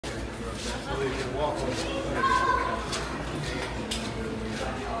So you can walk on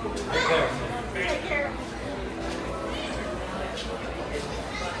right there. Take care.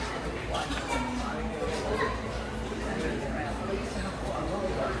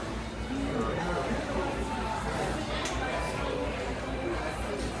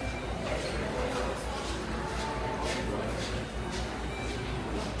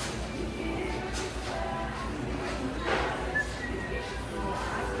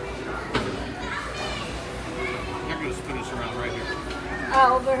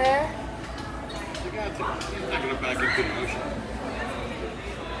 Over here? You got to. Not going to back into the ocean.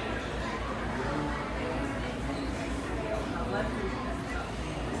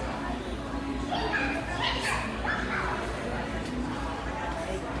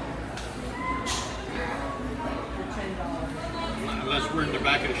 Unless we're in the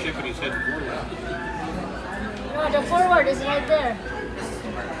back of the ship and he's heading forward. No, the forward is right there.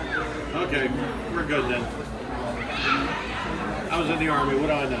 Okay, we're good then. I was in the Army, what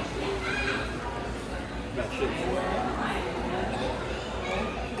do I know? About shit.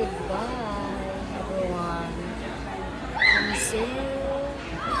 Goodbye, everyone. And see you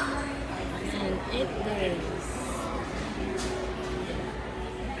in 8 days.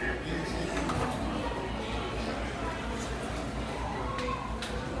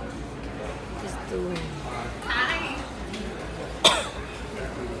 Just doing.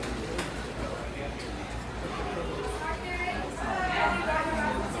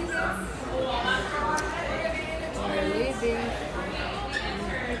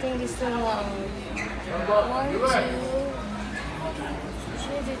 I think it's still long. 1, 2,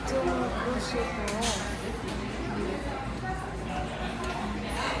 32 more cruise ship left.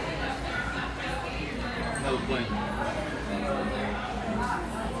 Another plane.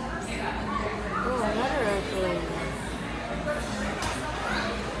 Oh, another airplane.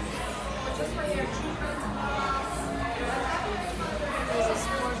 There's a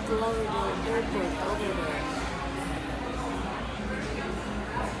Port Lauderdale airport over there.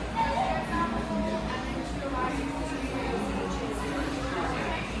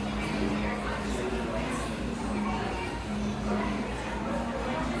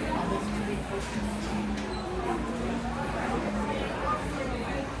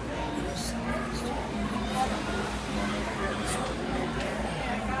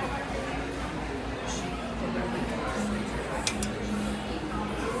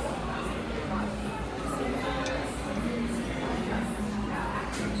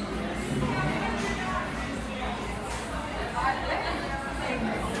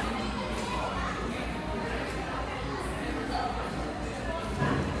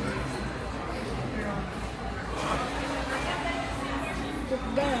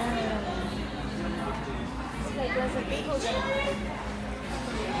 It's like there's a big ocean.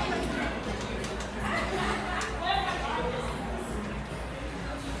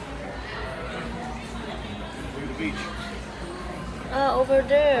 The beach. Ah, over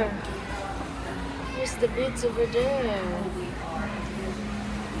there. Here's the beach over there.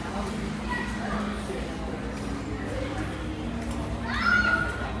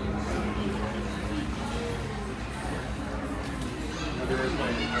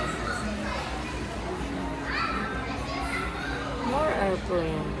 More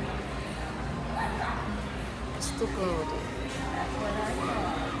airplane. It's too crowded.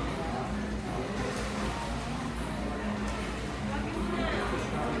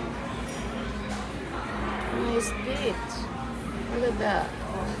 Nice beach. Look at that.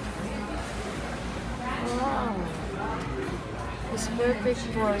 Wow. It's perfect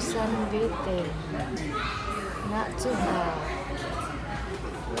for sunbathing. Not too hot.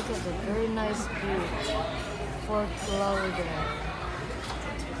 Look at the very nice beach. Port Lauderdale.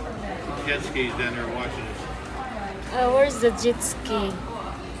 Jet skis down there watching us. Oh, where's the jet ski?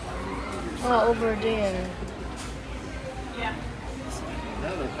 Oh, over there.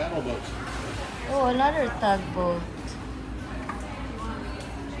 Another paddle boats. Oh, another tugboat.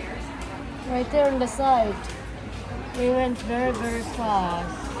 Right there on the side. We went very, very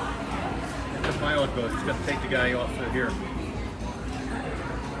fast. It's a pilot boat. It's got to take the guy off here.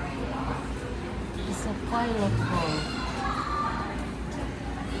 It's a pilot boat.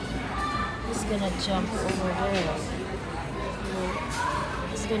 He's gonna jump over there.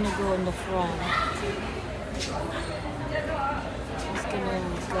 He's gonna go in the front. He's gonna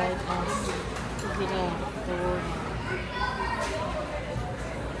guide us to get out the water.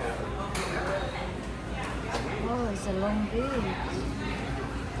 Oh, it's a long beach.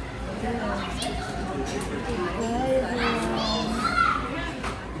 Yeah. Goodbye, everyone.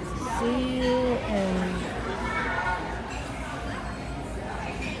 See you in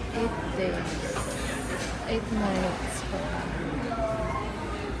 8 days, 8 nights.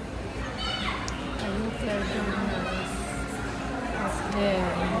 I hope they're doing nice up there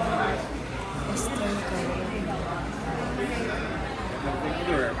in Eastern Carolina.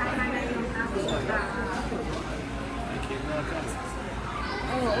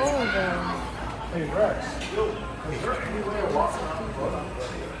 Oh, all of them. Hey Rex, is there any way of walking around the boat?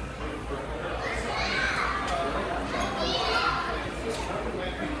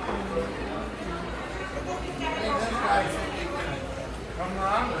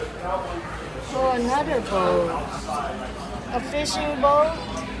 Oh, another boat. A fishing boat.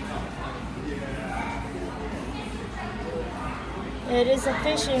 It is a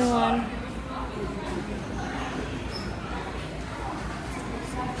fishing one.